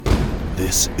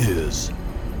This is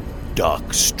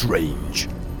Doc Strange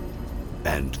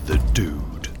and the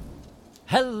Dude.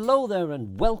 Hello there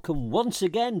and welcome once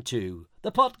again to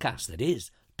the podcast that is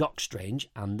Doc Strange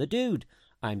and the Dude.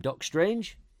 I'm Doc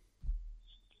Strange.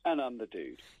 And I'm the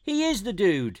Dude. He is the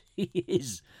Dude. He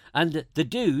is. And the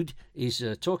Dude is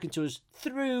talking to us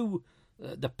through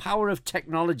the power of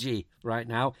technology right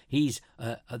now. He's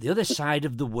at the other side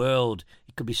of the world.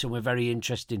 It could be somewhere very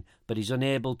interesting, but he's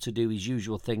unable to do his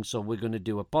usual thing. So we're going to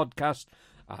do a podcast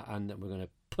and we're going to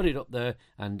put it up there,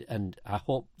 and I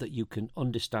hope that you can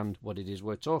understand what it is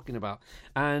we're talking about.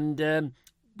 And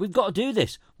we've got to do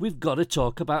this. We've got to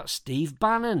talk about Steve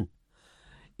Bannon.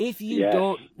 If you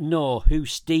don't know who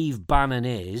Steve Bannon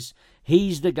is,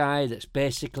 he's the guy that's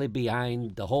basically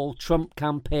behind the whole Trump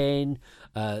campaign,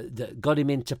 that got him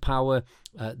into power,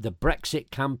 the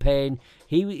Brexit campaign.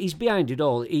 He's behind it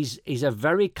all. He's a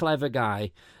very clever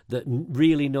guy that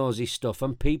really knows his stuff,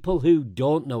 and people who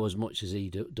don't know as much as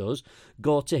he does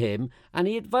go to him, and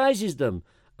he advises them.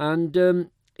 And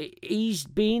he's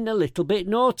been a little bit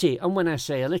naughty, and when I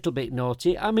say a little bit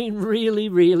naughty, I mean really,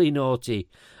 really naughty.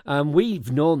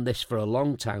 We've known this for a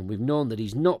long time. We've known that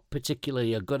he's not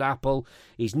particularly a good apple.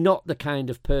 He's not the kind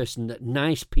of person that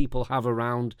nice people have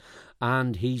around,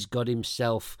 and he's got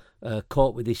himself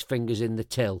caught with his fingers in the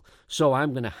till. So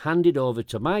I'm going to hand it over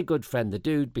to my good friend the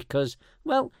Dude because,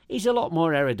 well, he's a lot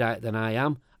more erudite than I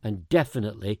am, and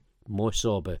definitely more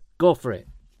sober. Go for it.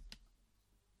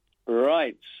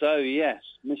 Right, so yes,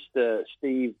 Mr.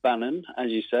 Steve Bannon,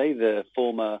 as you say, the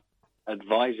former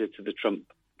advisor to the Trump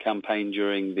campaign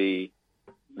during the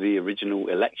original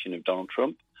election of Donald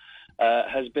Trump,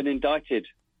 has been indicted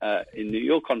in New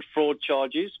York on fraud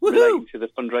charges relating to the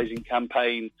fundraising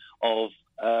campaign of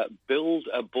Build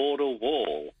a Border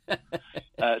Wall.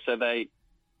 So they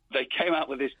came out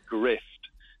with this grift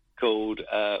called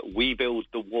We Build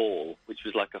the Wall, which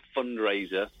was like a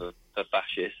fundraiser for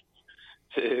fascists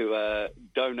to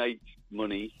donate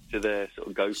money to their sort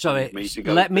of GoFundMe. Sorry,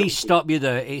 let me stop you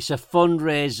there. It's a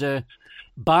fundraiser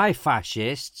by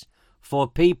fascists for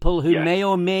people who may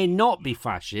or may not be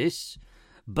fascists,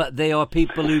 but they are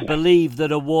people who believe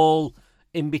that a wall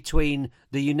in between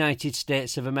the United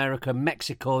States of America and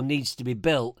Mexico needs to be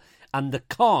built, and the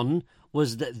con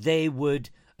was that they would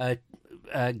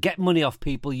get money off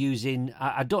people using,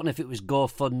 I don't know if it was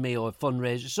GoFundMe or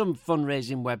fundraiser, some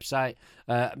fundraising website.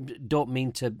 Don't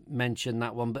mean to mention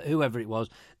that one, but whoever it was,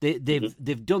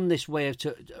 they've done this way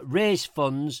to raise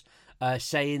funds,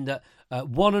 saying that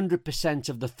 100%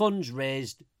 of the funds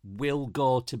raised will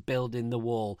go to building the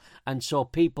wall. And so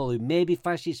people who may be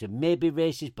fascists, who may be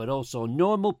racist, but also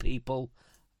normal people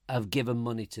have given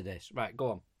money to this. Right,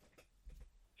 go on.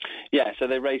 Yeah, so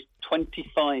they raised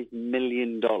 $25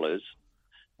 million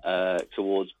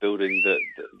towards building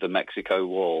the Mexico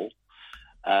wall.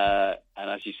 And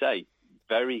as you say,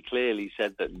 very clearly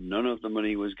said that none of the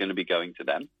money was going to be going to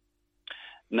them.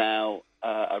 Now,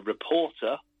 a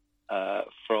reporter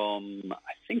from,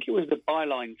 I think it was the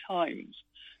Byline Times,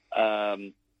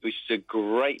 which is a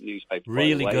great newspaper.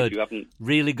 Really by the way, good, if you haven't,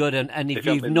 really good. And if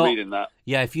you've been not, reading that.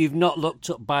 if you've not looked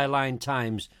up Byline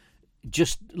Times,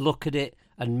 just look at it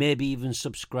and maybe even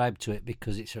subscribe to it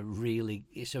because it's a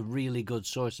really good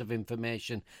source of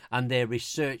information, and they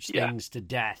research things to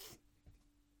death.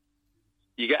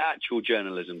 You get actual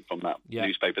journalism from that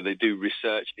newspaper. They do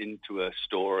research into a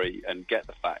story and get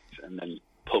the facts and then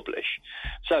publish.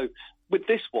 So with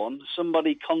this one,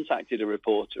 somebody contacted a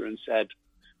reporter and said,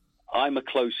 I'm a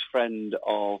close friend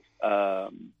of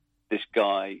this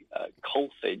guy,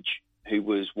 Colfidge, who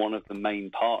was one of the main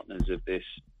partners of this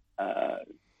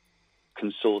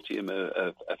consortium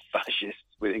of fascists,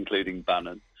 including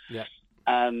Bannon. Yeah.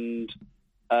 And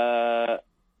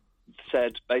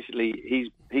said basically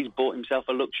he's bought himself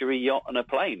a luxury yacht and a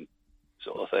plane,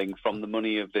 sort of thing, from the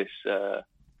money of this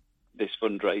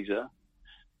fundraiser.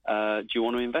 Do you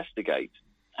want to investigate?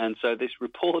 And so this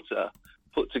reporter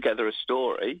put together a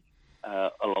story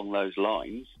along those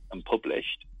lines and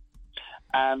published.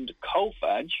 And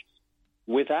Colfidge,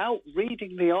 without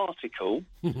reading the article,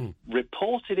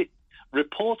 reported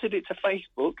it to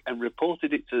Facebook and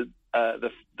reported it to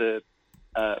the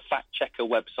fact checker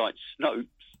website Snopes,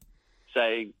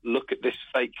 saying, "Look at this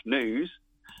fake news."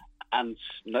 And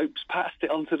Snopes passed it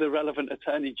on to the relevant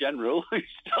Attorney General, who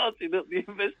started up the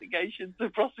investigation to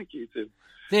prosecute him.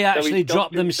 They actually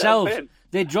dropped themselves.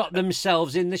 They dropped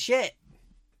themselves in the shit.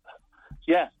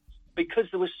 Yeah,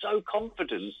 because they were so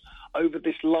confident over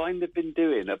this line they've been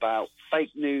doing about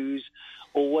fake news,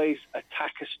 always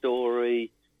attack a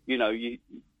story, you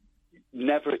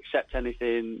never accept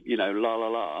anything, la, la,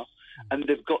 la. And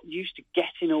they've got used to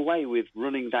getting away with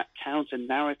running that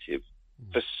counter-narrative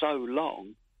for so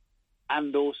long,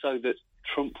 and also that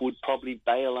Trump would probably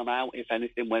bail them out if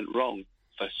anything went wrong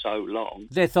for so long.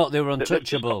 They thought they were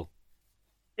untouchable.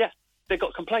 They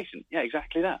got complacent. Yeah,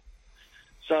 exactly that.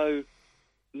 So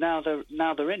now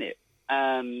they're in it,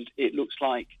 and it looks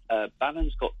like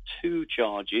Bannon's got 2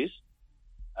 charges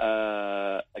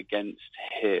against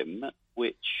him,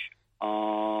 which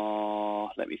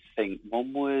are, let me think.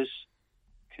 One was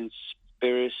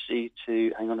conspiracy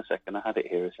to. Hang on a second, I had it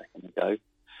here a second ago.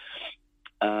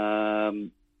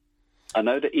 I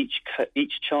know that each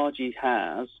charge he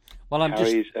has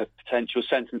carries a potential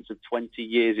sentence of 20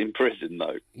 years in prison,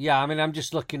 though. Yeah, I mean, I'm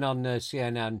just looking on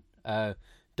CNN,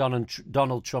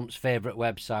 Donald Trump's favourite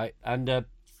website, and it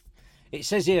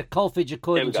says here, Colfidge,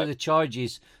 according to the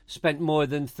charges, spent more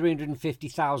than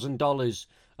 $350,000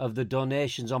 of the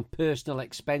donations on personal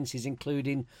expenses,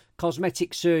 including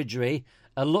cosmetic surgery,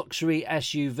 a luxury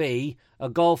SUV, a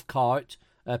golf cart,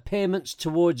 payments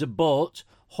towards a boat,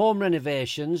 home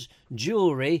renovations,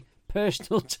 jewellery,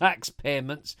 personal tax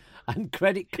payments, and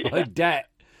credit card debt.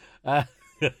 And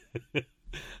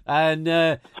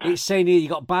it's saying here you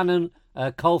got Bannon,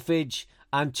 Colfidge,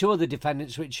 and 2 other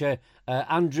defendants, which are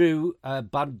Andrew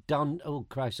Badon. Oh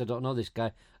Christ, I don't know this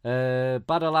guy.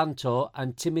 Badalanto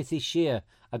and Timothy Shear.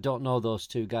 I don't know those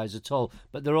 2 guys at all,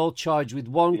 but they're all charged with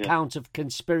 1 count of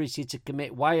conspiracy to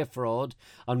commit wire fraud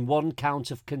and 1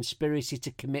 count of conspiracy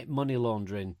to commit money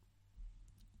laundering.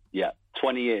 Yeah,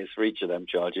 20 years for each of them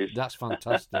charges. That's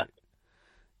fantastic.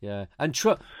 Yeah, and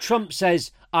Trump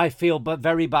says, "I feel but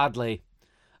very badly."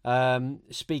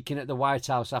 Speaking at the White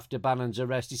House after Bannon's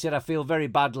arrest, he said, "I feel very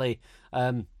badly."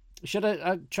 Should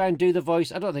I try and do the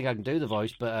voice? I don't think I can do the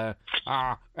voice, but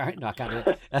no, I can't do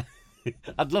it.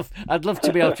 I'd love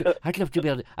to be able to. I'd love to be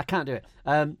able to. I can't do it.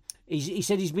 He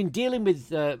said he's been dealing with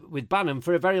Bannon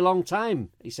for a very long time.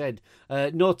 He said,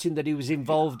 noting that he was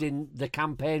involved in the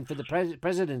campaign for the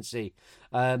presidency.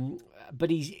 But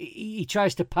he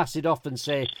tries to pass it off and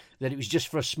say that it was just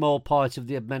for a small part of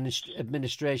the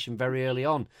administration very early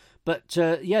on. But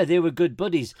they were good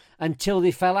buddies until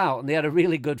they fell out, and they had a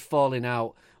really good falling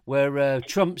out where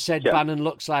Trump said Bannon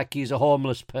looks like he's a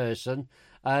homeless person.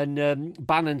 And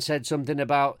Bannon said something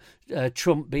about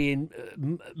Trump being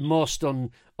most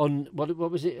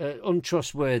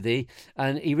untrustworthy,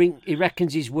 and he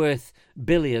reckons he's worth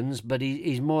billions, but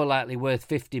he's more likely worth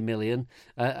 50 million,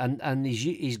 and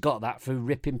he's got that for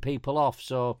ripping people off.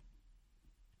 So,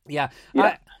 I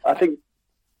think.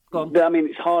 I mean,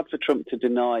 it's hard for Trump to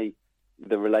deny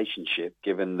the relationship,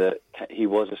 given that he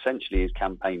was essentially his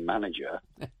campaign manager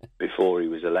before he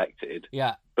was elected.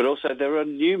 Yeah. But also there are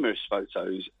numerous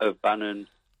photos of Bannon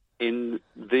in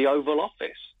the Oval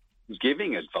Office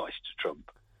giving advice to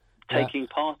Trump, taking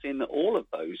part in all of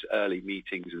those early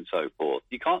meetings and so forth.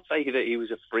 You can't say that he was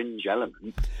a fringe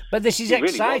element. But this is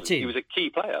exciting. He was a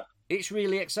key player. It's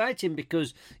really exciting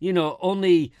because,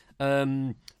 only...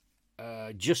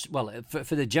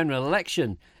 for the general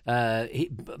election,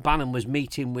 Bannon was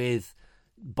meeting with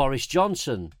Boris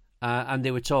Johnson, and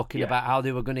they were talking about how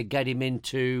they were going to get him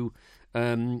into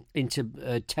 10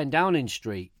 Downing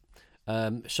Street.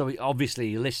 So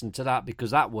he listened to that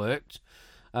because that worked.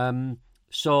 And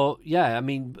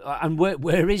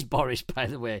where is Boris, by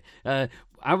the way?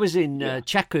 I was in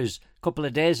Chequers a couple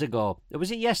of days ago.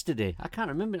 Was it yesterday? I can't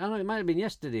remember. I know it might have been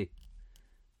yesterday.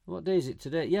 What day is it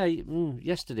today? Yeah,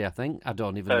 yesterday, I think. I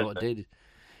don't even know what day it is.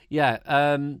 Yeah,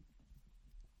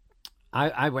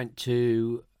 I went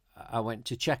to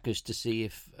Chequers to see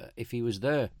if he was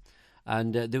there,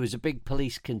 and there was a big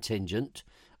police contingent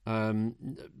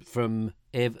from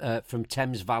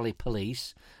Thames Valley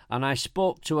Police, and I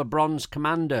spoke to a bronze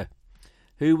commander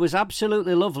who was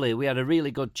absolutely lovely. We had a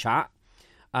really good chat,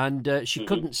 and she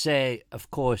couldn't say,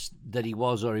 of course, that he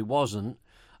was or he wasn't,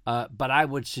 but I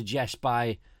would suggest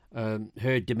by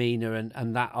her demeanour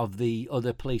and that of the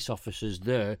other police officers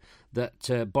there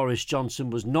that Boris Johnson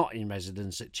was not in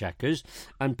residence at Chequers.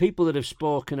 And people that have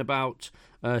spoken about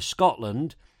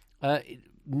Scotland,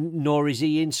 nor is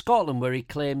he in Scotland where he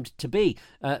claimed to be.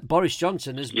 Boris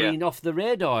Johnson has been off the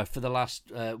radar for the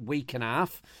last week and a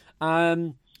half.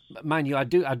 Mind you, I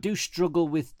do struggle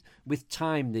with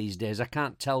time these days. I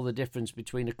can't tell the difference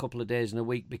between a couple of days and a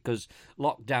week because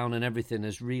lockdown and everything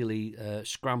has really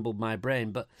scrambled my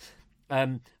brain. But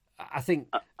I think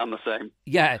I'm the same.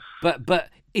 Yeah, but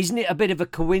isn't it a bit of a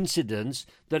coincidence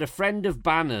that a friend of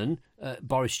Bannon,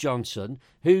 Boris Johnson,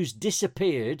 who's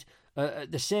disappeared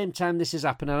at the same time this has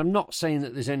happened, and I'm not saying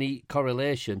that there's any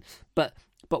correlation, but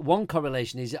But one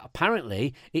correlation is that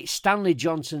apparently it's Stanley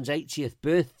Johnson's 80th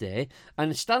birthday,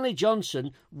 and Stanley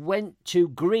Johnson went to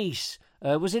Greece.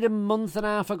 Was it a month and a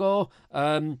half ago?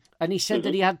 And he said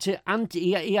that he had to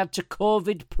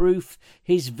COVID-proof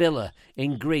his villa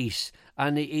in Greece,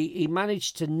 and he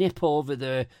managed to nip over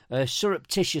there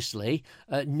surreptitiously,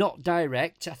 not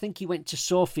direct. I think he went to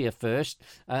Sofia first,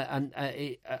 and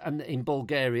in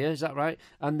Bulgaria, is that right?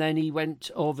 And then he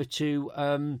went over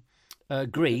to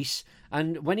Greece.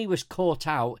 And when he was caught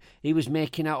out, he was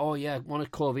making out, oh, yeah, I want a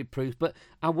COVID-proof. But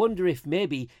I wonder if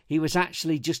maybe he was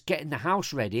actually just getting the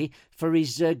house ready for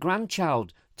his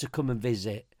grandchild to come and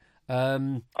visit.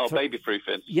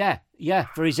 Baby-proofing. Yeah,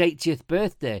 for his 80th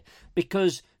birthday.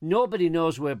 Because nobody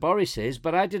knows where Boris is,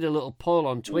 but I did a little poll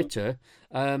on Twitter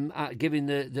giving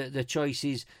the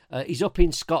choices. He's up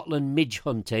in Scotland midge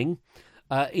hunting.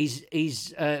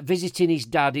 He's visiting his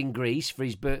dad in Greece for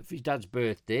his dad's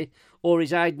birthday, or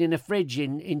he's hiding in a fridge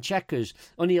in Chequers.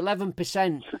 Only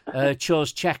 11%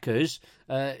 chose Chequers.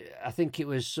 I think it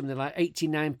was something like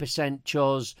 89%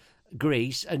 chose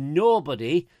Greece, and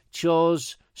nobody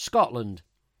chose Scotland,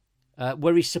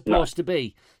 where he's supposed to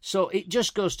be. So it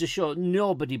just goes to show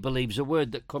nobody believes a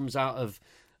word that comes out of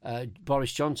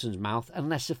Boris Johnson's mouth,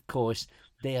 unless, of course,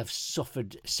 they have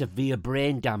suffered severe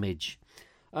brain damage.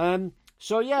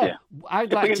 So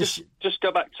I'd like to just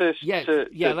go back to let's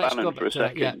Bannon go for a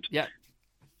second. Yeah.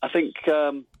 I think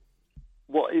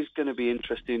what is going to be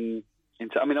interesting.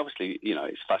 Obviously,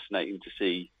 it's fascinating to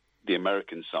see the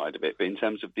American side of it, but in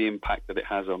terms of the impact that it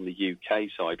has on the UK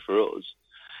side for us,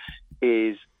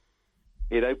 is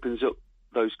it opens up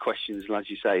those questions, as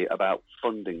you say, about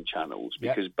funding channels,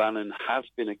 because Bannon has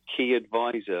been a key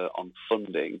advisor on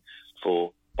funding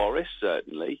for Boris,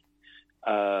 certainly.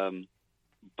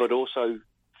 But also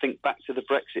think back to the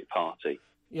Brexit Party.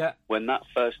 Yeah. When that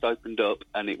first opened up,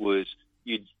 and it was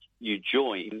you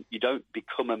join, you don't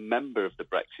become a member of the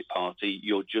Brexit Party,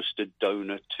 you're just a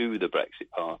donor to the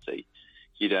Brexit Party.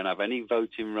 You don't have any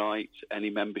voting rights, any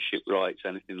membership rights,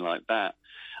 anything like that.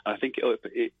 I think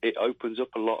it opens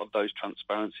up a lot of those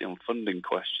transparency on funding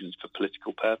questions for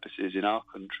political purposes in our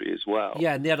country as well.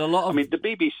 Yeah, and they had a lot of... the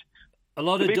BBC... A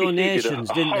lot of donations,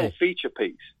 didn't they? A whole they? Feature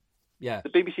piece. Yeah. The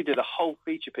BBC did a whole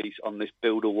feature piece on this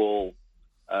Build a Wall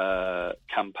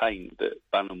campaign that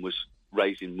Bannon was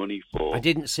raising money for. I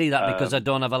didn't see that because I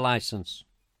don't have a licence.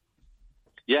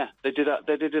 Yeah, they did.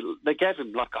 They gave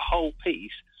him like a whole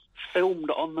piece filmed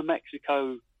on the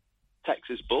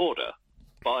Mexico-Texas border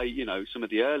by some of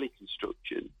the early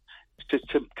construction to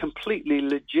completely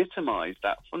legitimise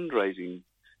that fundraising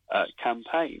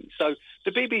campaign. So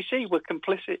the BBC were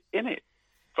complicit in it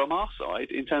from our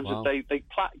side in terms of they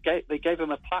gave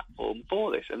them a platform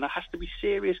for this, and there has to be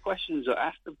serious questions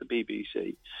asked of the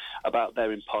BBC about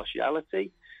their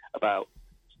impartiality, about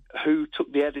who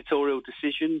took the editorial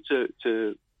decision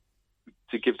to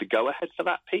give the go-ahead for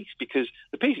that piece, because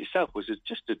the piece itself was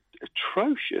just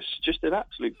atrocious, just an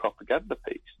absolute propaganda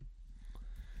piece.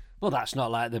 Well, that's not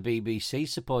like the BBC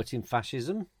supporting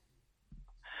fascism.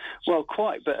 Well,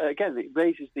 quite, but again, it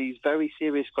raises these very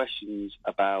serious questions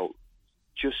about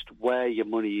just where your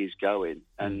money is going,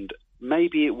 and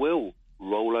maybe it will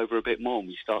roll over a bit more and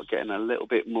we start getting a little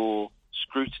bit more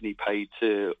scrutiny paid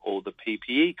to all the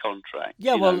PPE contracts.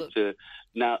 Yeah,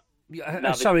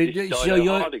 sorry, so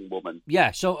you're Harding woman.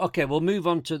 Yeah, so okay, we'll move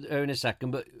on to her in a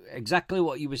second, but exactly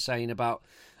what you were saying about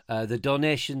the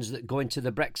donations that go into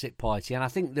the Brexit Party, and I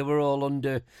think they were all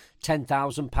under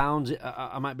 £10,000.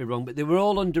 I might be wrong, but they were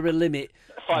all under a limit.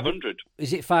 500.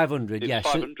 Is it 500? Yes.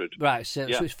 500. Right. So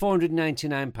it's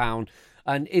 £499,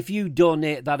 and if you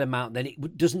donate that amount, then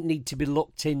it doesn't need to be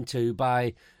looked into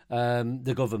by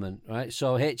the government, right?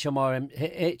 So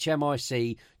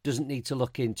HMRC doesn't need to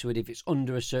look into it if it's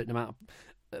under a certain amount of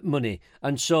money.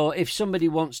 And so if somebody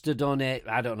wants to donate,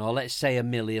 I don't know, let's say £1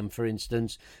 million, for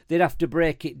instance, they'd have to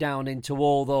break it down into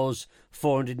all those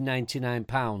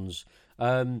 £499.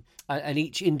 And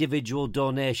each individual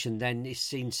donation then is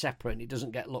seen separate and it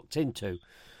doesn't get looked into.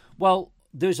 Well,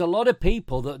 there's a lot of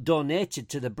people that donated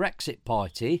to the Brexit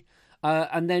Party,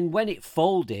 and then when it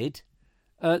folded,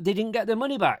 they didn't get their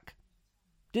money back,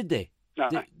 did they? No.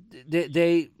 No.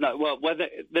 Well, they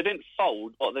didn't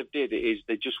fold. What they did is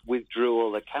they just withdrew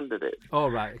all their candidates. Oh,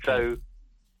 right. Okay. So,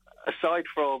 aside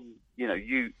from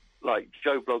you like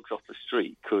Joe Bloggs off the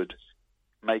street could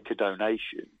make a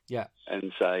donation,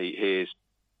 and say here's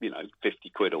 50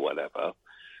 quid or whatever.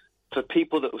 For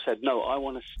people that said no, I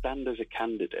want to stand as a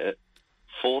candidate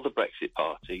for the Brexit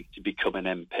Party to become an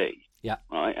MP. Yeah.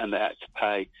 Right, and they had to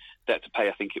pay.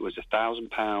 I think it was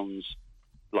 £1,000,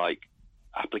 like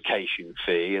application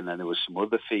fee, and then there was some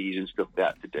other fees and stuff they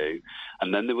had to do.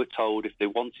 And then they were told if they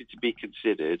wanted to be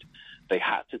considered, they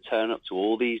had to turn up to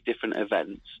all these different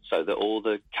events so that all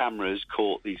the cameras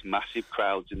caught these massive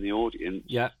crowds in the audience.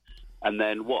 Yeah. And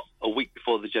then a week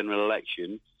before the general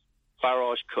election,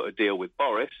 Farage cut a deal with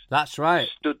Boris. That's right.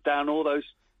 Stood down all the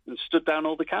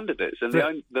candidates. And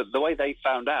the way they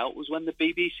found out was when the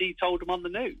BBC told them on the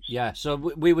news. Yeah, so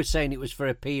we were saying it was for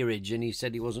a peerage, and he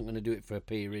said he wasn't going to do it for a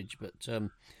peerage, but and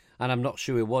I'm not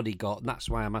sure what he got, and that's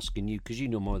why I'm asking you, because you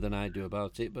know more than I do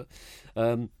about it. But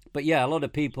yeah, a lot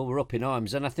of people were up in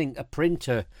arms, and I think a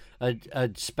printer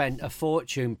had spent a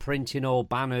fortune printing all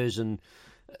banners and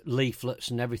leaflets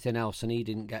and everything else, and he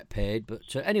didn't get paid. But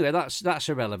anyway, that's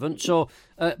irrelevant. So,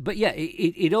 but yeah,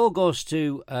 it all goes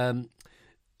to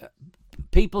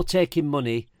people taking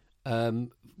money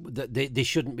that they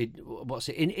shouldn't be.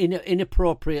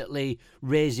 Inappropriately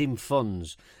raising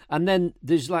funds, and then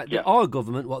there's our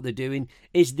government. What they're doing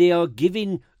is they are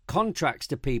giving contracts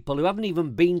to people who haven't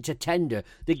even been to tender.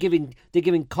 They're giving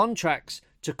contracts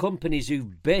to companies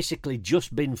who've basically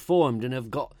just been formed and have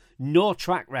got no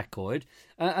track record.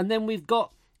 And then we've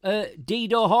got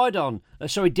Dildo Hardon.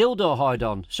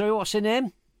 Sorry, what's her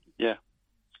name? Yeah.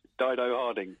 Dido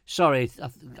Harding. Sorry,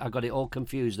 I got it all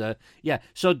confused there. Yeah,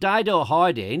 so Dido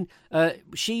Harding,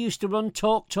 she used to run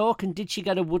Talk, and did she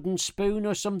get a wooden spoon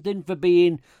or something for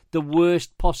being the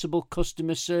worst possible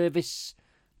customer service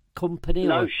company?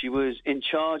 No, she was in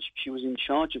charge. She was in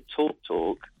charge of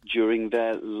Talk during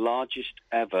their largest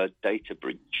ever data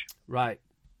breach. Right.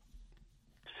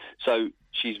 So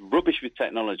she's rubbish with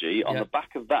technology. On the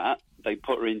back of that, they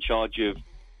put her in charge of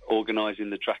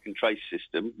organising the track and trace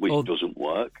system, which doesn't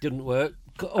work. Didn't work.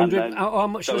 How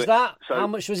much was that? How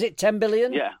much was it? 10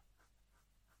 billion? Yeah.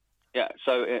 Yeah.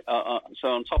 So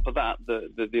on top of that,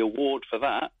 the award for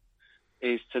that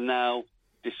is to now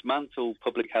dismantle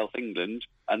Public Health England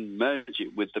and merge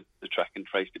it with the track and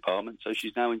trace department. So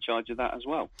she's now in charge of that as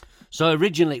well. So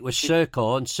originally it was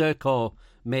Serco, and Serco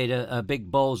made a big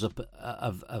balls up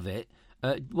of it.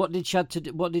 What did she have to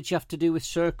do with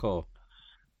Serco?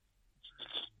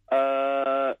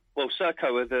 Well,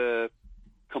 Serco are the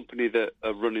company that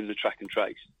are running the track and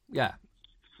trace. Yeah.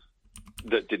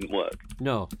 That didn't work.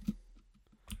 No.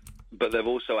 But they've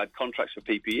also had contracts for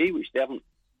PPE, which they haven't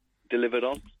delivered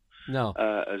on. No.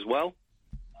 As well.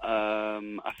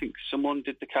 I think someone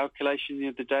did the calculation the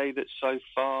other day that so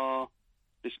far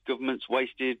this government's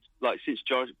wasted, since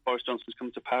Boris Johnson's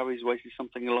come to power, he's wasted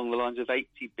something along the lines of £80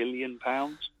 billion.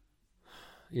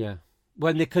 Yeah.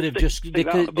 When they could have they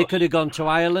could have gone to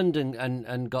Ireland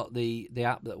and got the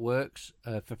app that works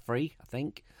for free. I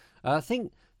think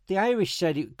the Irish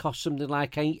said it cost something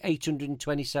like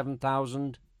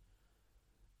 827,000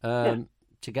 to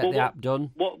get the app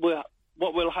done. What we'll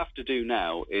have to do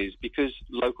now is, because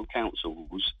local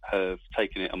councils have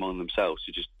taken it among themselves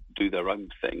to just do their own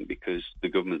thing because the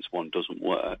government's one doesn't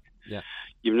work. Yeah,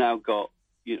 you've now got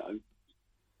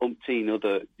umpteen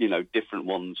other, different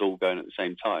ones all going at the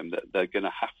same time, that they're going to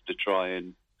have to try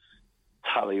and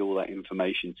tally all that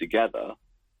information together.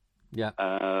 Yeah.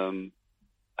 And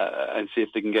see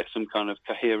if they can get some kind of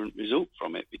coherent result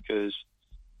from it, because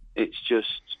it's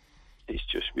just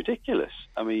ridiculous.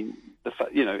 I mean, the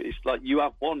fact, it's like you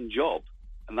have one job,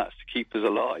 and that's to keep us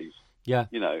alive. Yeah.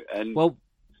 And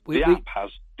the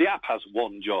app has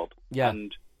one job. Yeah.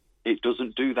 And it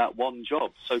doesn't do that one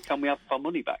job. So can we have our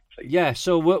money back, please? Yeah,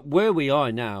 so where we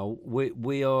are now,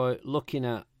 we are looking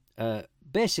at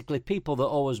basically people that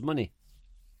owe us money.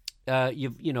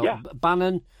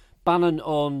 Bannon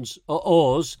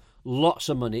owes lots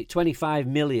of money, 25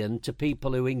 million, to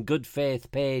people who in good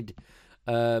faith paid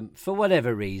for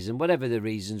whatever the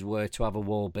reasons were to have a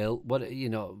wall built,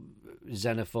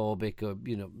 xenophobic or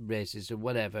racist or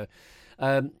whatever.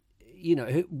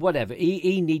 Whatever.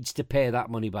 He needs to pay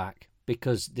that money back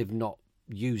because they've not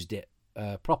used it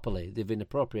properly. They've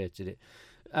inappropriated it.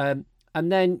 And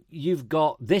then you've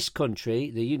got this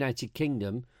country, the United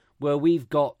Kingdom, where we've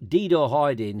got Dido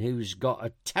Harding, who's got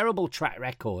a terrible track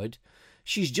record.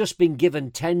 She's just been given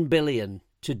 10 billion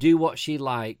to do what she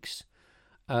likes,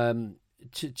 to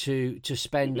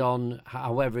spend on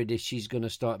however it is she's going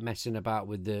to start messing about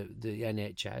with the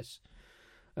NHS.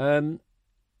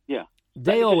 Yeah.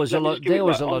 They owe us a lot. They owe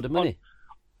us a lot of money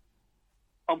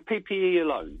on PPE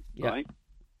alone, yeah. Right?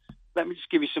 Let me just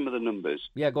give you some of the numbers.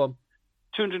 Yeah, go on.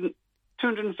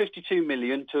 252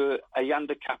 million to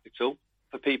Ayanda Capital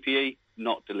for PPE,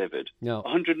 not delivered. No.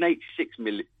 186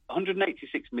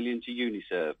 million to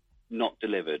Uniserve, not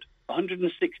delivered.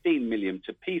 116 million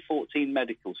to P14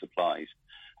 Medical Supplies,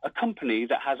 a company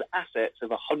that has assets of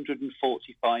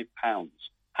 £145.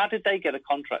 How did they get a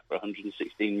contract for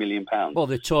 £116 million? Well,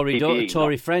 they're Tory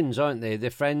PPE, friends, aren't they? They're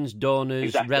friends, donors,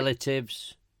 Exactly.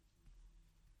 relatives.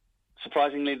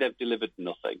 Surprisingly, they've delivered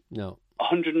nothing. No.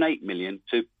 108 million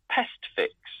to Pest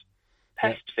Fix,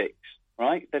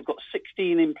 right? They've got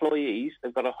 16 employees.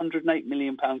 They've got a £108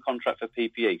 million contract for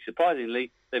PPE.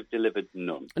 Surprisingly, they've delivered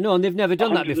none. No, and they've never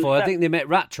done that before. I think they make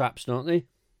rat traps, don't they?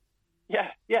 Yeah.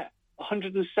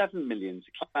 107 million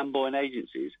to Clamboyne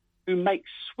Agencies, who make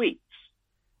sweets.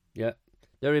 Yeah.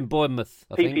 They're in Bournemouth,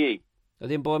 I PPE. think. Are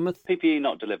they in Bournemouth? PPE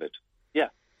not delivered. Yeah.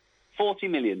 40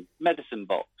 million, Medicine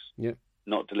Box. Yeah.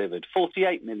 Not delivered.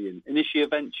 48 million, Initia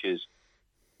Ventures.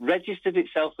 Registered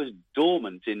itself as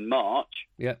dormant in March.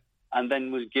 Yeah. And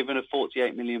then was given a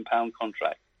 £48 million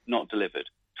contract. Not delivered.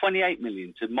 28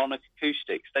 million to Monarch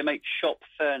Acoustics. They make shop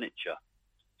furniture.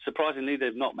 Surprisingly,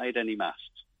 they've not made any masks.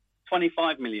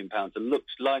 £25 million to Lux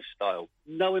Lifestyle.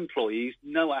 No employees,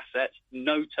 no assets,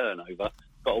 no turnover.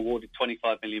 Got awarded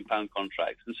 £25 million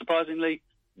contract. And surprisingly,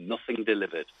 nothing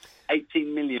delivered.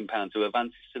 £18 million to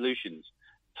Avantis Solutions.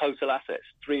 Total assets,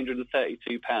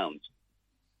 £332.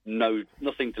 No,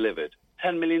 nothing delivered.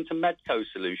 10 million to Medco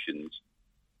Solutions.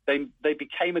 They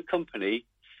became a company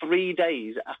 3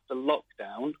 days after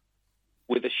lockdown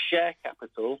with a share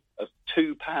capital of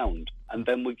 £2 and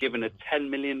then were given a £10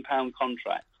 million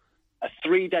contract. A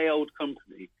 3-day-old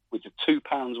company with a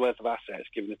 £2 worth of assets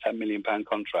given a £10 million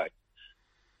contract.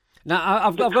 Now,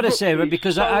 I've got to say,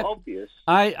 because so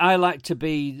I like to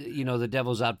be, the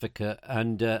devil's advocate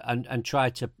and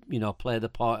try to, play the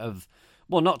part of,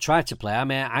 well, not try to play. I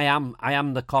mean, I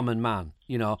am the common man.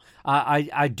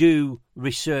 I do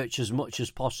research as much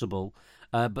as possible.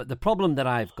 But the problem that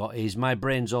I've got is my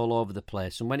brain's all over the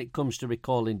place. And when it comes to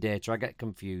recalling data, I get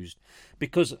confused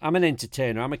because I'm an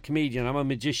entertainer, I'm a comedian, I'm a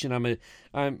magician, I'm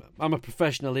a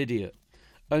professional idiot.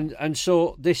 And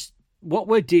so what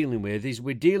we're dealing with is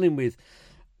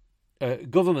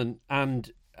government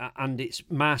and its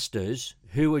masters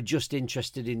who are just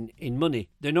interested in money.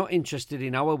 They're not interested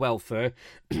in our welfare,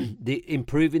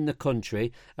 improving the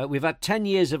country. We've had 10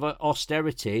 years of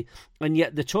austerity, and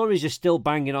yet the Tories are still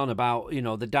banging on about,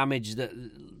 the damage that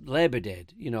Labour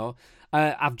did.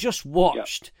 I've just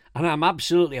watched, and I'm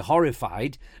absolutely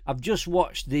horrified, I've just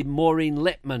watched the Maureen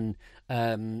Lipman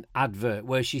advert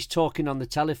where she's talking on the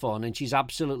telephone and she's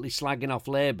absolutely slagging off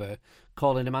Labour,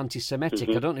 calling them anti-Semitic.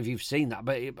 I don't know if you've seen that,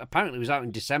 but apparently it was out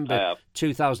in December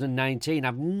 2019.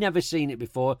 I've never seen it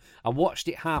before. I watched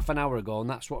it half an hour ago, and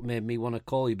that's what made me want to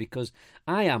call you, because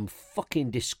I am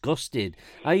fucking disgusted.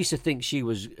 I used to think she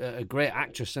was a great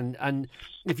actress, and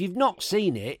if you've not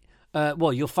seen it,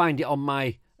 well, you'll find it on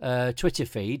my Twitter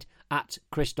feed at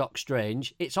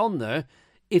ChrisDocStrange. It's on there.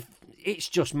 If it's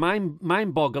just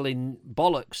mind-boggling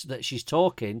bollocks that she's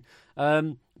talking,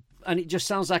 and it just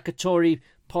sounds like a Tory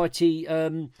party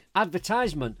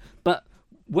advertisement. But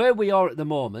where we are at the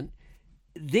moment,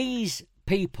 these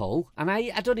people, and I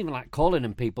don't even like calling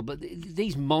them people, but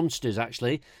these monsters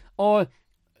actually are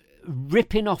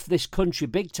ripping off this country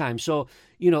big time. So,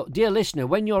 dear listener,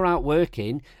 when you're out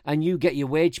working and you get your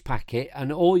wage packet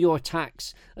and all your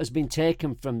tax has been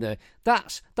taken from there,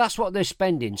 that's what they're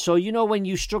spending. So, when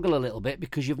you struggle a little bit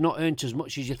because you've not earned as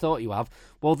much as you thought you have,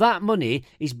 well, that money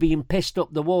is being pissed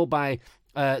up the wall by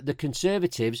the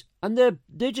Conservatives, and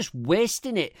they're just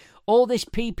wasting it. All this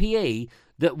PPE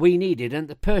that we needed and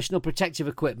the personal protective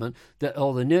equipment that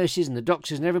all the nurses and the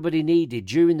doctors and everybody needed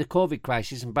during the COVID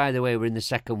crisis, and by the way, we're in the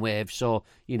second wave, so,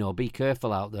 be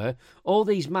careful out there. All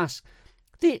these masks,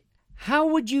 how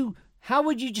would you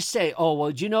just say, oh,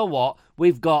 well, do you know what?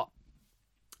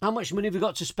 How much money have we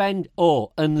got to spend?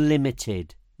 Oh,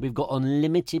 unlimited. We've got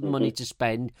unlimited money to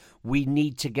spend. We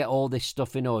need to get all this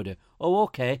stuff in order. Oh,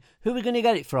 okay. Who are we going to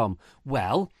get it from?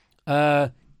 Well,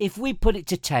 if we put it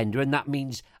to tender, and that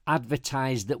means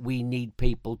advertise that we need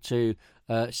people to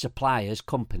suppliers,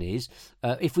 companies,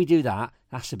 if we do that,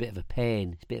 that's a bit of a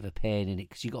pain. It's a bit of a pain in it,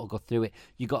 because you got to go through it.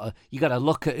 You got to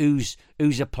look at who's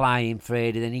applying for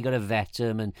it, and then you got to vet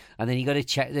them, and then you got to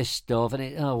check this stuff,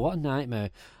 and what a nightmare.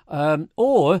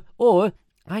 Or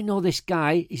I know this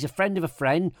guy, he's a friend of a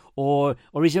friend, or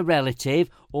he's a relative,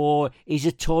 or he's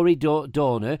a Tory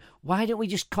donor. Why don't we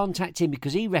just contact him,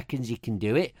 because he reckons he can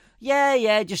do it?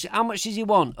 Yeah, just how much does he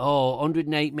want? Oh,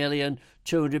 108 million,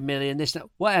 200 million, this, that,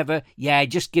 whatever. Yeah,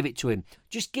 just give it to him.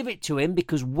 Just give it to him,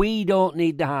 because we don't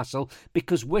need the hassle,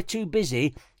 because we're too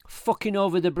busy fucking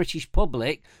over the British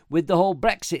public with the whole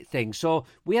Brexit thing. So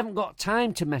we haven't got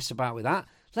time to mess about with that.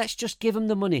 Let's just give them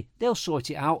the money. They'll sort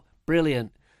it out.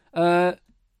 Brilliant.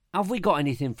 Have we got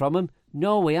anything from them?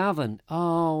 No, we haven't.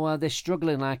 Oh, well, they're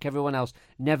struggling like everyone else.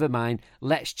 Never mind.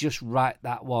 Let's just write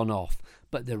that one off.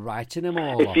 But they're writing them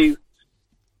all off.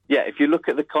 Yeah, if you look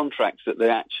at the contracts that they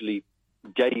actually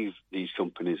gave these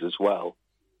companies as well,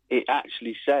 it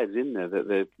actually says in there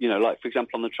that like for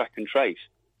example on the track and trace,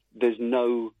 there's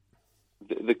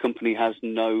the company has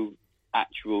no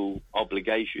actual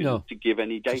obligation to give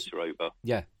any data over.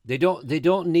 Yeah, they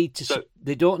don't need to. So,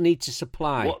 they don't need to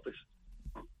supply.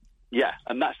 Yeah,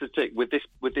 and that's the thing with this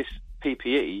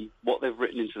PPE. What they've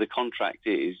written into the contract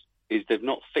is they've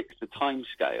not fixed the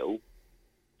timescale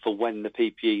for when the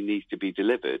PPE needs to be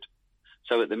delivered.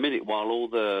 So at the minute, while all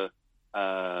the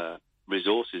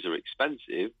resources are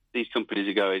expensive, these companies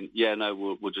are going, yeah,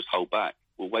 no, we'll just hold back.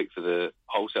 We'll wait for the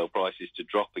wholesale prices to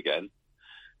drop again,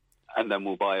 and then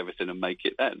we'll buy everything and make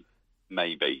it then.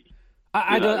 Maybe.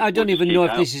 I don't even know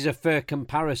if this is a fair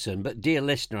comparison, but dear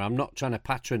listener, I'm not trying to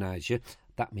patronise you.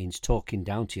 That means talking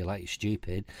down to you like you're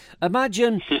stupid.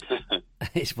 Imagine...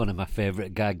 It's one of my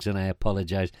favourite gags, and I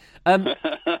apologise.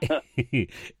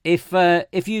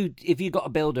 If you got a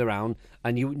build around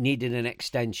and you needed an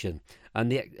extension,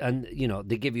 and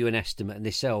they give you an estimate, and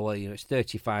they say, oh well, it's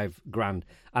 35 grand,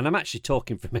 and I'm actually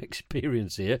talking from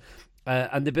experience here.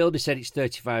 And the builder said it's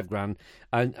 35 grand,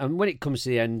 and when it comes to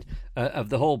the end of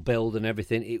the whole build and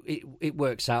everything, it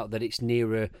works out that it's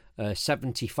nearer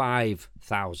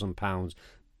 £75,000.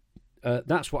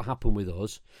 That's what happened with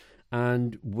us,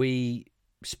 and we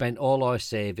spent all our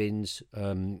savings,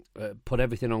 put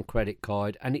everything on credit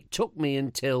card, and it took me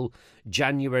until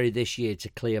January this year to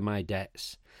clear my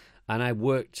debts, and I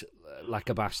worked like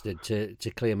a bastard to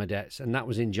clear my debts, and that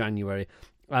was in January.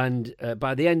 And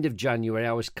by the end of January,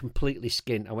 I was completely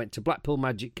skint. I went to Blackpool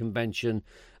Magic Convention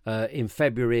in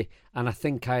February, and I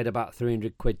think I had about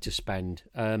 300 quid to spend.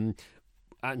 And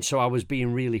so I was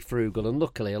being really frugal. And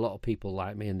luckily, a lot of people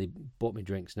liked me, and they bought me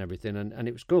drinks and everything, and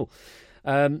it was cool.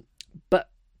 But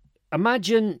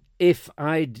imagine if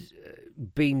I'd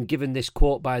been given this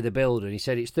quote by the builder, and he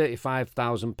said it's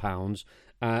 £35,000,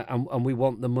 and we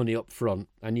want the money up front.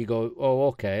 And you go, oh,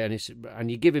 okay. And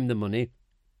you give him the money.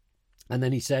 And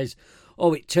then he says,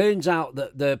 oh, it turns out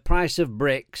that the price of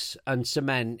bricks and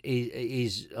cement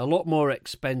is a lot more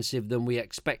expensive than we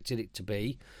expected it to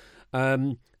be.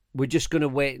 We're just going to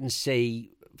wait and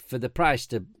see for the price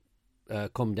to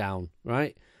come down,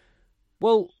 right?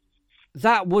 Well,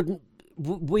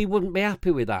 we wouldn't be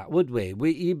happy with that, would we?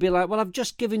 You'd be like, well, I've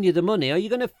just given you the money. Are you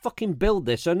going to fucking build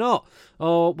this or not?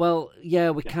 Oh, well,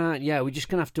 yeah, we can't. Yeah, we're just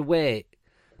going to have to wait.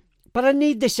 But I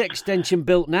need this extension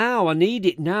built now. I need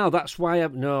it now. That's why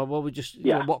we just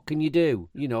what can you do?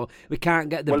 We can't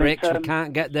get the bricks, we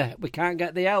can't get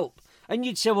the help. And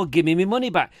you'd say, well, give me my money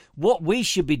back. What we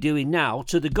should be doing now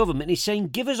to the government is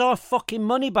saying, give us our fucking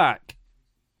money back.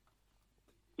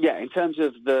 Yeah, in terms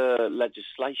of the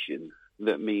legislation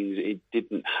that means it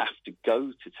didn't have to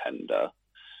go to tender,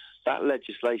 that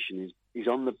legislation is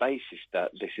on the basis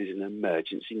that this is an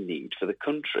emergency need for the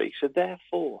country. So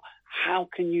therefore, how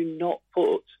can you not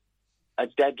put a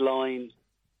deadline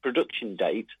production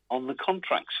date on the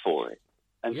contracts for it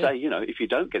and say, if you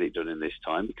don't get it done in this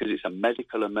time because it's a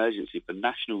medical emergency for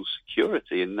national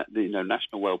security and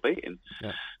national well-being,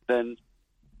 then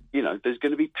there's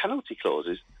going to be penalty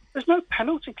clauses. There's no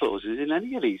penalty clauses in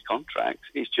any of these contracts.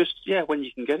 It's just when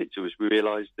you can get it to us, we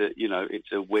realise that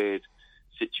it's a weird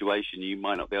situation. You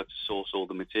might not be able to source all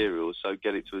the materials, so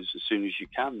get it to us as soon as you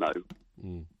can, though.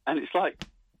 And it's like,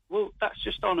 well, that's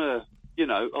just on a,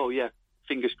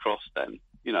 fingers crossed then.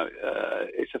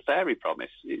 It's a fairy promise.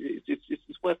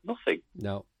 It's worth nothing.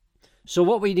 No. So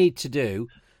what we need to do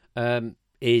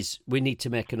is we need to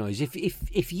make a noise.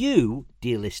 If you,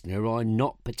 dear listener, are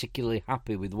not particularly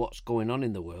happy with what's going on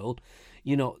in the world,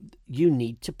 you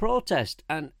need to protest.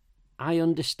 And I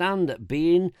understand that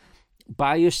being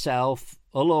by yourself,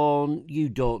 alone, you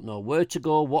don't know where to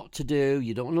go, what to do,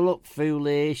 you don't want to look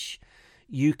foolish.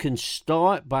 You can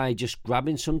start by just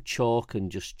grabbing some chalk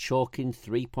and just chalking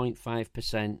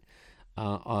 3.5%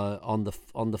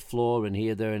 on the floor and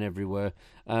here, there, and everywhere.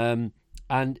 And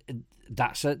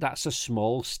that's a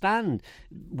small stand.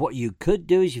 What you could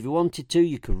do is, if you wanted to,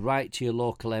 you could write to your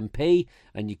local MP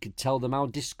and you could tell them how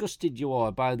disgusted you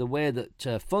are by the way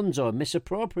that funds are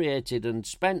misappropriated and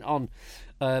spent on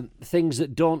things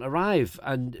that don't arrive.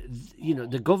 And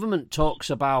the government talks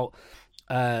about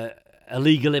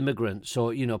illegal immigrants,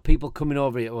 or people coming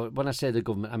over here. Or when I say the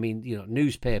government, I mean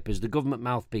newspapers, the government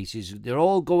mouthpieces. They're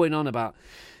all going on about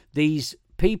these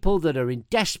people that are in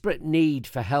desperate need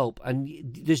for help, and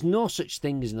there's no such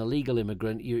thing as an illegal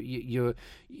immigrant. You're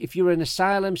if you're an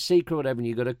asylum seeker or whatever, and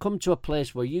you've got to come to a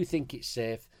place where you think it's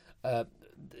safe,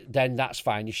 then that's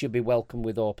fine. You should be welcomed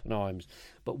with open arms.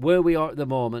 But where we are at the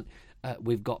moment,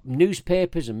 we've got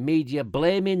newspapers and media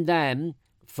blaming them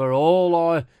for all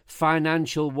our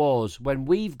financial woes when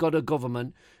we've got a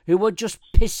government who are just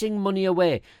pissing money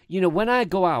away. You know, when I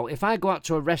go out, if I go out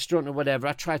to a restaurant or whatever,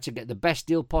 I try to get the best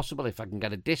deal possible. If I can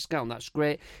get a discount, that's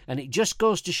great. And it just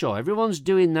goes to show everyone's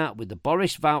doing that with the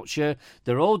Boris voucher.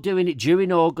 They're all doing it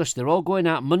during August. They're all going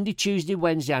out Monday, Tuesday,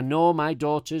 Wednesday. I know my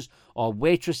daughters are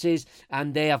waitresses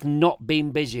and they have not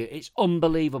been busier. It's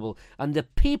unbelievable. And the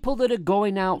people that are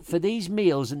going out for these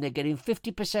meals and they're getting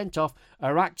 50% off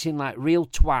are acting like real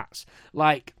twats.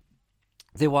 Like,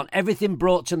 they want everything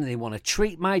brought to them. They want to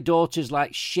treat my daughters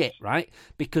like shit, right?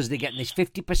 Because they're getting this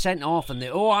 50% off and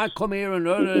I come here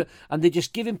and they're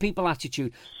just giving people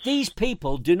attitude. These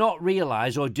people do not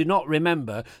realise or do not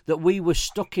remember that we were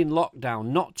stuck in lockdown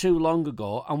not too long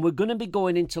ago and we're going to be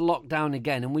going into lockdown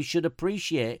again, and we should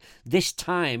appreciate this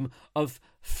time of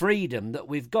freedom that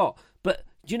we've got. But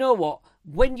do you know what?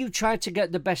 When you try to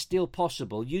get the best deal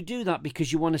possible, you do that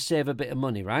because you want to save a bit of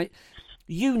money, right?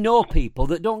 You know people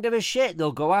that don't give a shit.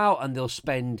 They'll go out and they'll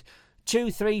spend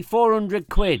 200, 300, 400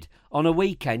 quid on a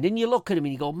weekend. And you look at them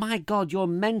and you go, my God, you're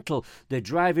mental. They're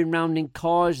driving around in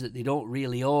cars that they don't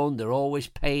really own. They're always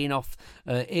paying off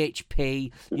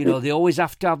HP. You know, they always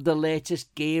have to have the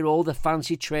latest gear, all the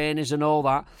fancy trainers and all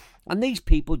that. And these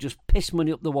people just piss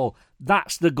money up the wall.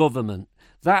 That's the government.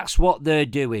 That's what they're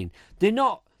doing. They're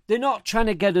not trying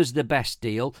to get us the best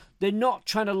deal. They're not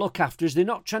trying to look after us. They're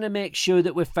not trying to make sure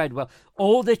that we're fed well.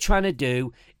 All they're trying to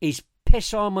do is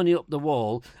piss our money up the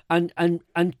wall and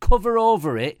cover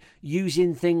over it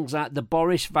using things like the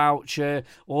Boris voucher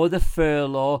or the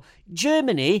furlough.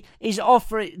 Germany is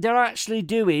offering, they're actually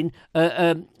doing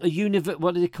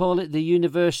what do they call it? The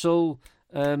universal...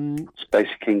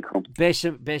 basic income.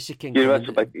 Basic income.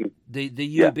 Universal basic income. The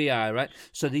UBI, right?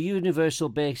 So the universal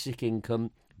basic income,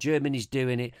 Germany's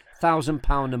doing it,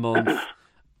 £1,000 a month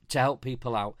to help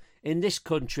people out. In this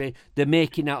country, they're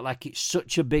making out like it's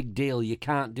such a big deal. You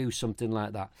can't do something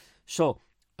like that. So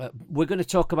we're going to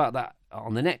talk about that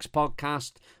on the next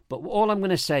podcast. But all I'm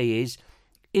going to say is,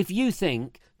 if you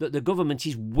think that the government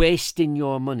is wasting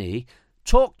your money,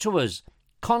 talk to us.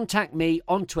 Contact me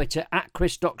on Twitter at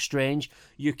ChrisDocStrange.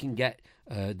 You can get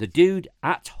the dude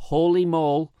at Holy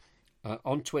Mole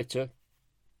on Twitter.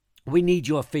 We need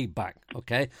your feedback,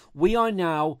 okay? We are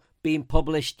now being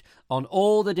published on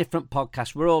all the different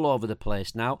podcasts. We're all over the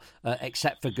place now,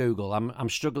 except for Google. I'm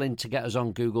struggling to get us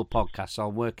on Google Podcasts. So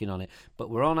I'm working on it.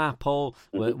 But we're on Apple.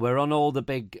 We're on all the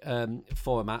big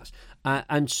formats.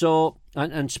 And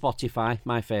Spotify,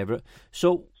 my favourite.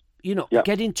 So, you know,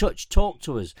 Get in touch. Talk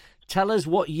to us. Tell us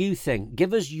what you think.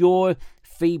 Give us your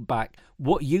feedback,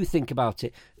 what you think about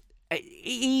it.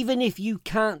 Even if you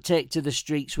can't take to the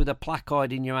streets with a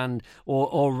placard in your hand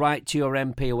or write to your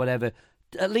MP or whatever,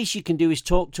 at least you can do is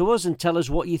talk to us and tell us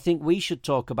what you think we should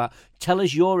talk about. Tell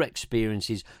us your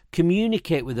experiences.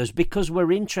 Communicate with us because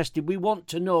we're interested. We want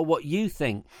to know what you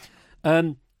think.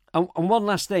 And one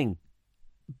last thing.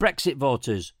 Brexit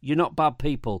voters, you're not bad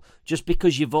people. Just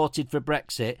because you voted for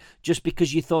Brexit, just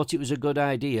because you thought it was a good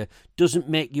idea, doesn't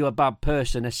make you a bad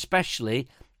person, especially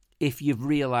if you've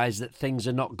realised that things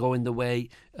are not going the way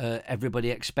everybody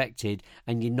expected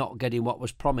and you're not getting what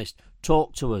was promised.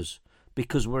 Talk to us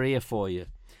because we're here for you.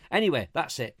 Anyway,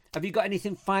 that's it. Have you got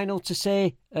anything final to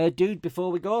say, dude, before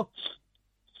we go?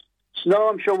 No,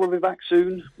 I'm sure we'll be back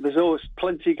soon. There's always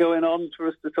plenty going on for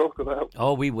us to talk about.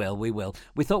 Oh, we will.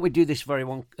 We thought we'd do this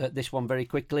one very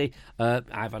quickly.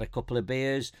 I've had a couple of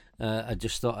beers. I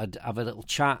just thought I'd have a little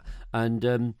chat,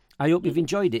 and I hope you've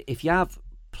enjoyed it. If you have,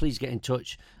 please get in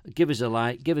touch. Give us a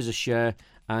like, give us a share,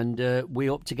 and we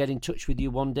hope to get in touch with you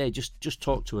one day. Just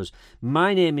talk to us.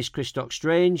 My name is Chris Doc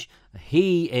Strange.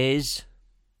 He is...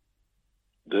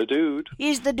 The Dude.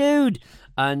 He's the Dude.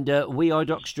 And we are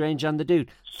Doc Strange and the Dude.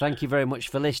 Thank you very much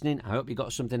for listening. I hope you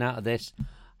got something out of this.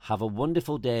 Have a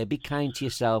wonderful day. Be kind to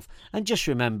yourself. And just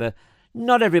remember,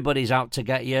 not everybody's out to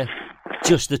get you.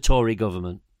 Just the Tory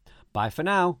government. Bye for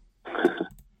now.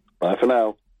 Bye for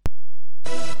now.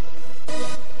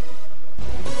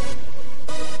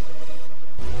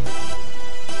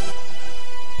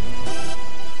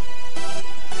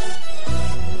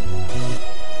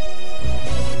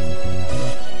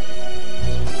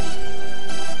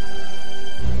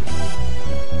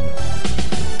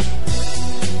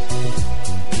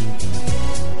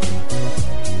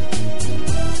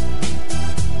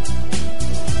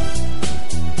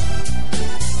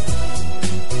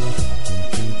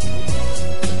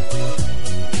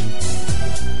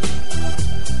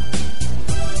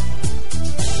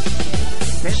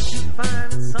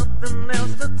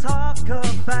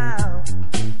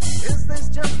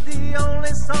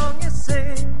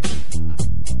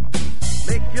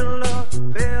 Make you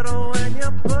look better when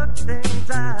you put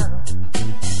things out.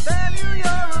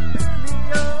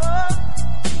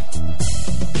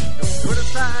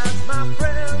 criticize my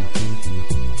friends,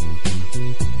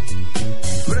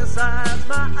 criticize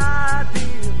my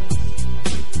ideals,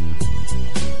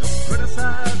 don't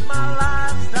criticize my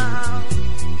lifestyle.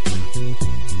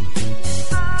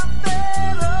 I'm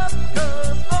fed up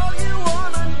 'cause all you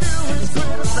wanna do is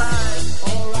criticize.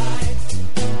 Alright.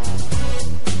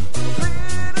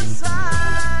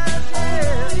 Criticize, yeah.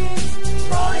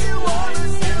 All you wanna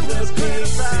do is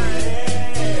criticize.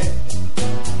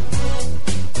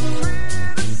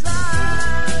 Criticize,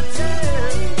 yeah.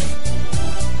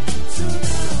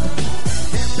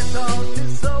 Can't be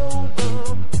talking sober.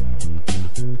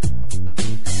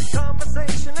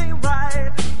 Conversation ain't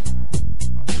right.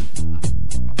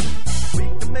 We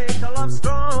can make our love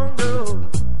stronger.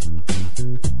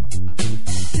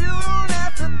 You don't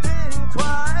have to think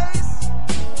twice.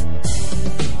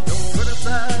 Don't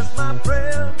criticize my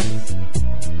friends.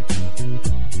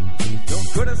 Don't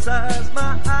criticize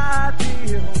my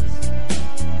ideals.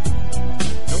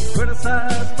 Don't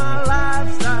criticize my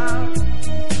lifestyle.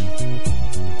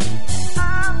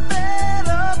 I'm fed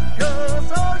up 'cause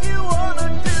all you wanna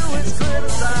do is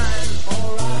criticize.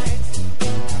 Alright.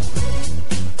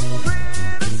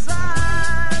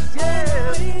 Criticize,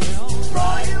 yeah.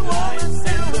 All you wanna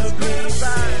do is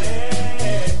criticize.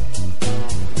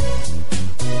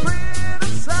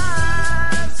 Criticize,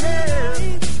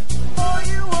 yeah. All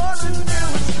you wanna do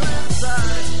is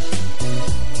criticize.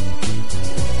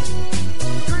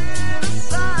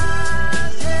 Criticize,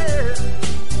 yeah.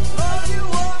 All you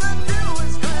wanna do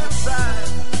is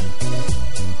criticize.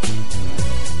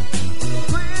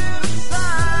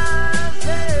 Criticize,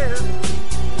 yeah.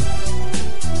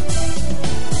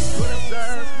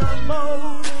 Criticize my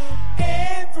motive.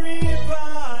 Everybody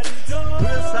does.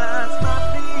 Criticize my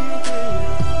feelings.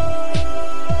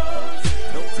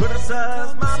 Don't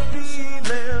criticize my feelings.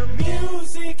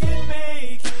 Music can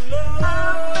make you love.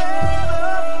 I'm fed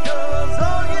up 'cause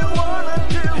all you wanna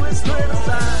do is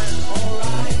criticize.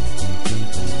 Alright.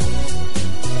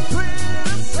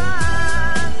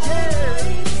 Criticize, yeah.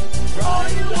 All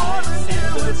you wanna do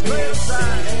is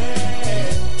criticize.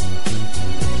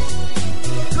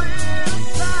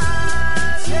 Criticize,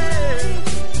 yeah.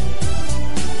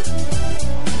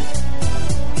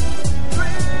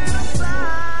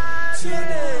 Criticize,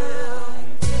 yeah.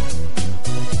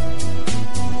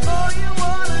 All you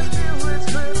wanna do is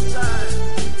criticize.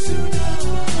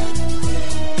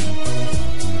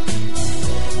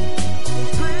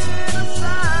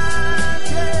 Criticize,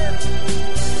 yeah.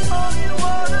 All you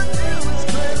wanna do is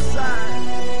criticize.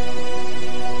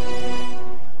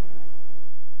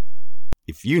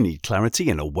 If you need clarity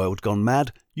in a world gone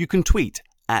mad, you can tweet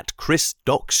at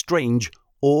ChrisDocStrange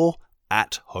or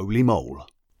at Holy Mole.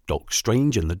 Doc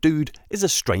Strange and the Dude is a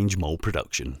Strange Mole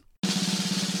production.